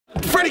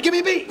ready, give me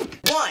a beat.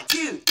 1,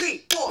 2,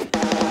 3, 4.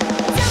 Tell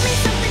me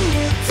something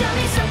new, tell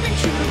me something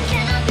true.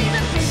 Can I be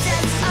the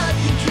princess of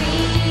your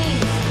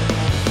dreams?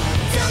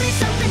 Tell me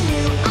something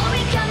new, are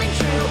we coming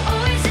true?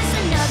 Or is this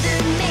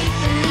another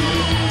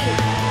make-believe?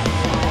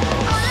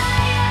 All I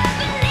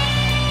ever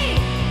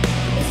need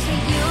is for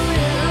you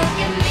to look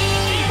at me,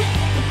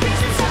 the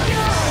princess of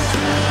your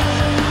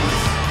dreams.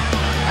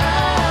 Oh,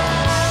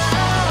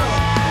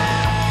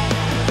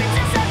 the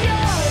princess of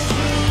your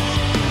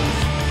dreams.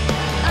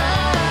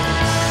 Oh,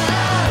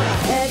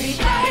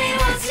 everybody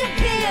wants to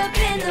be up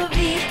in the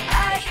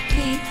VIP,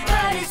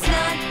 but it's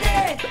not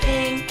their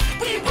thing.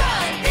 We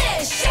run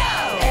this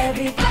show.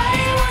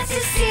 Everybody wants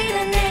to see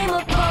the name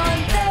up on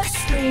the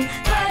screen,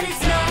 but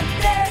it's not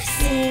their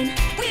scene.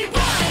 We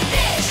run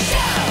this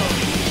show.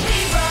 We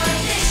run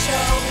this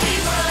show. We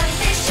run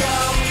this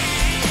show.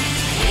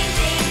 We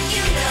think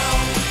you know.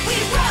 We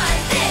run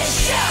this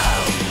show.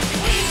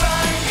 We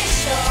run this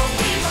show.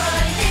 We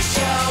run this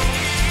show.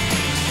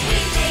 We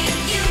think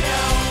you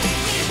know.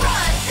 We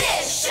run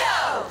this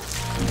show.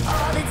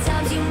 All the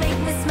times you make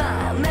me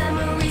smile,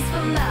 memories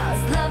for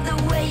miles. Love the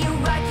way you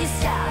rock your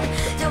style.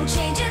 Don't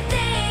change a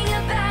thing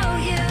about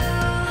you.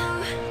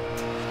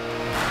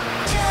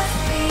 Just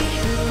be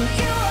who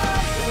you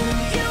are, who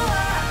you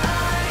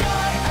are.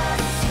 You're a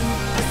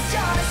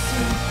superstar,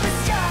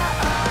 superstar.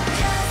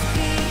 Just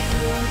be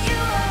who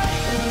you are,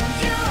 who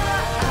you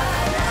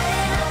are.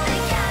 Lighting up the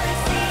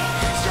galaxy,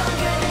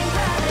 stronger than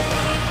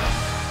gravity.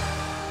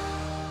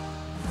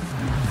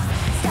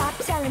 Stop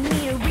telling me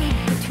to read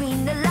between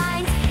the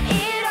lines.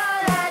 It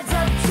all adds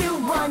up to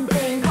one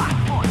thing.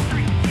 5, 4,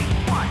 3,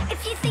 2, 1. If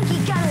you think you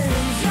gotta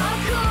lose your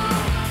cool,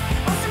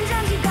 well,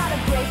 sometimes you gotta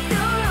break the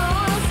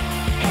rules.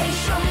 Hey,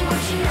 show me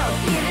what you know.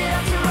 Give it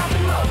up to rock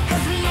and roll,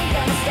 'cause we ain't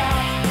gonna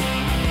stop.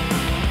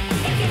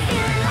 If you're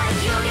feeling like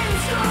you're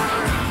getting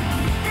schooled,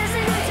 there's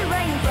an answer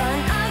right in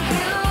front of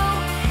you.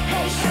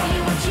 Hey, show me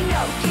what you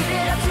know. Give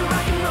it up to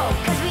rock and roll,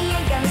 'cause we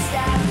ain't gonna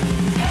stop.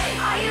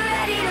 Are you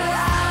ready to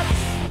rock?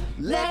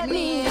 Let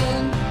me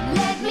in,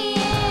 let me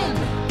in.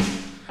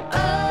 Oh,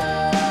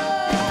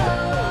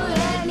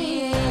 let me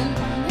in,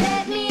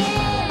 let me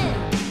in.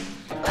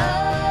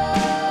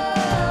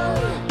 Oh,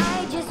 I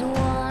just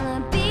wanna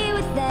be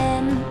with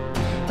them,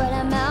 but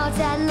I'm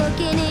outside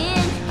looking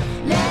in.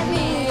 Let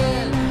me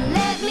in,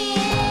 let me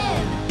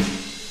in.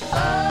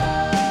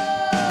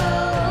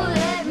 Oh,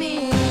 let me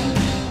in.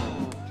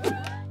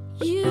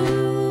 You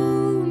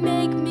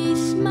make me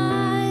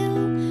smile,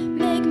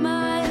 make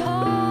my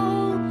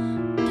whole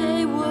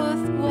day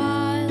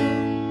worthwhile.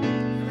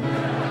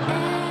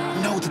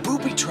 No, the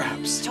booby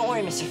traps. Don't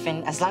worry, Mr.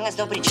 Finn, as long as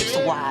nobody trips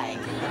the Y.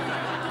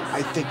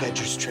 I think I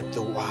just tripped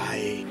the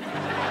Y.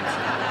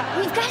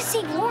 We've got to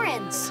save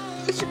Lawrence.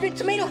 It's your big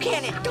tomato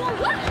cannon.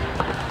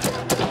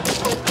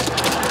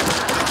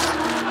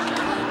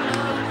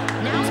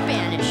 Now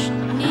Spanish.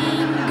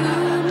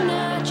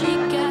 Ninguna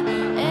chica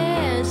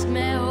es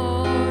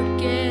mejor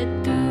que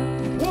tú.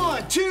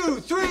 1,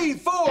 2, 3,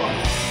 4.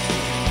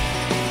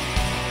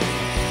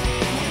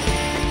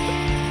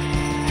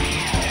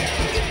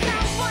 You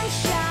got one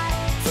shot,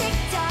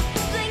 tick-tock,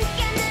 blink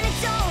and then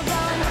it's all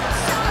gone.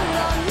 So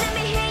long, let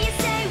me hear you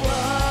say,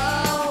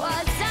 whoa,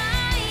 what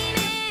time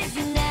is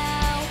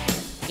now?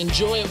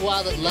 Enjoy it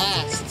while it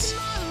lasts.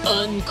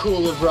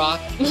 Uncool of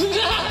rock. It's too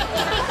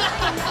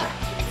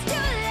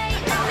late,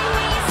 let me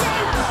hear you say,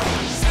 whoa.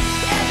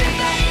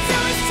 Everybody's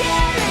always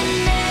telling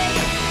me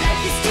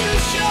life is too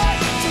short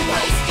to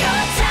waste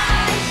your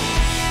time.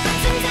 But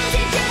sometimes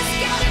you just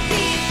gotta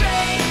be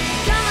brave.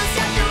 Come on,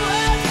 stop the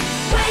world,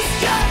 waste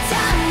your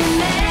time with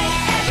me.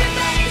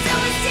 Everybody's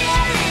always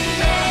telling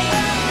me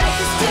life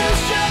is too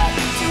short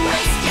to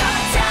waste your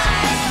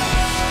time.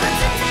 But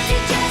sometimes you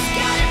just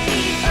gotta be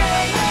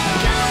brave.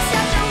 Come on,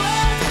 stop the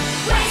world,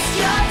 waste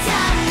your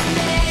time with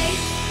me.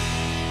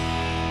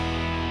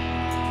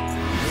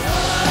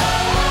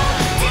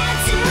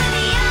 Dancing with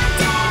the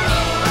undead.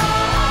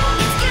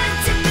 It's good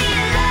to be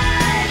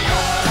alive.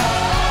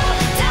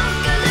 Don't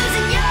go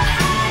losing your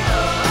head.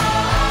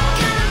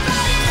 Gonna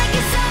party like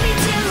a zombie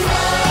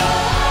tonight.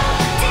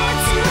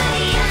 Dancing with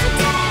the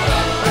undead.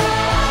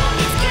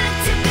 It's good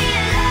to be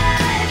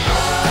alive.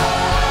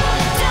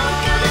 Don't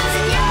go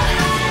losing your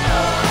head.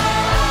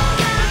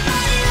 Gonna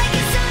party like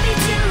a zombie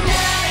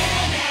tonight.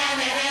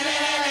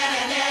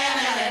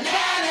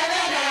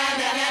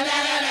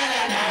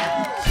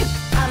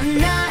 I'm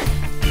not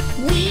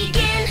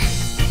weakened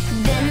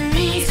than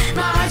these.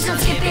 My heart's not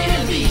skipping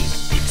a beat.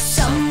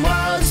 Some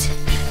worlds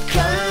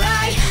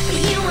collide,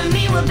 but you and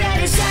me were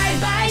better side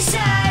by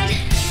side.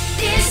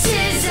 This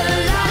is a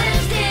lot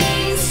of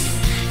things,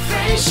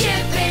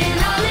 friendship and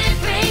all it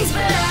brings,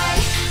 but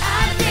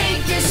I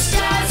think the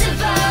stars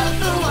above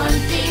the one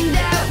thing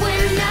that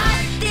we're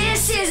not.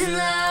 This isn't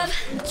love.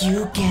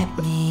 You get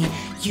me,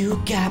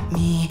 you got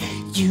me,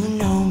 you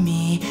know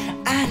me,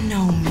 I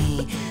know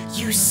me.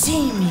 You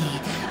see me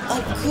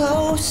up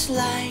close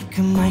like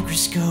a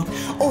microscope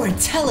or a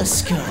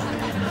telescope.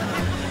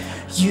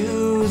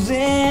 You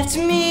lift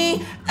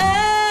me up.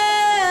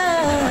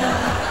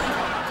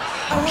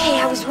 Okay,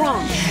 I was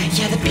wrong.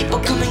 Yeah, the people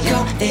come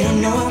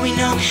we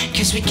know,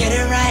 cause we get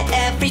it right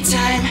every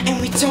time. And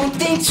we don't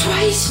think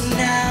twice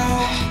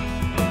now.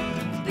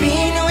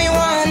 Being who we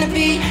wanna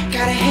be,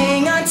 gotta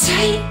hang on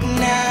tight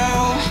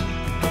now.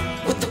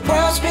 With the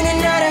world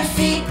spinning at our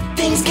feet,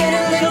 things get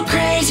a little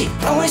crazy.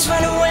 Always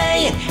find a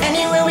way, and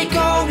anywhere we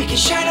go, we can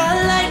shine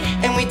our light.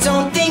 And we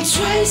don't think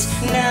twice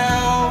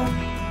now.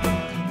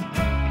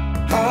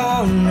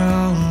 Oh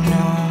no,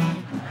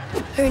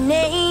 no. Her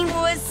name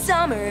was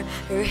Summer,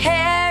 her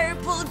hair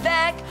pulled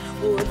back,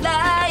 wore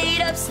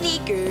light-up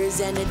sneakers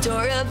and a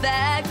Dora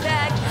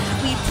backpack.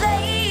 We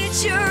played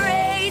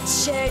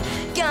charades, shared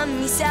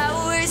gummy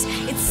sours.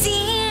 It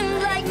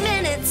seemed like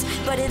minutes,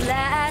 but it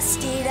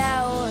lasted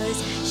hours.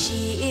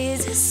 She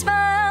is a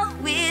smile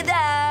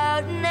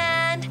without an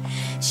end.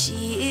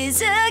 She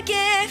is a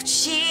gift,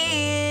 she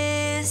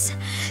is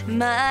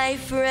my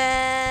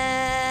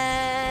friend.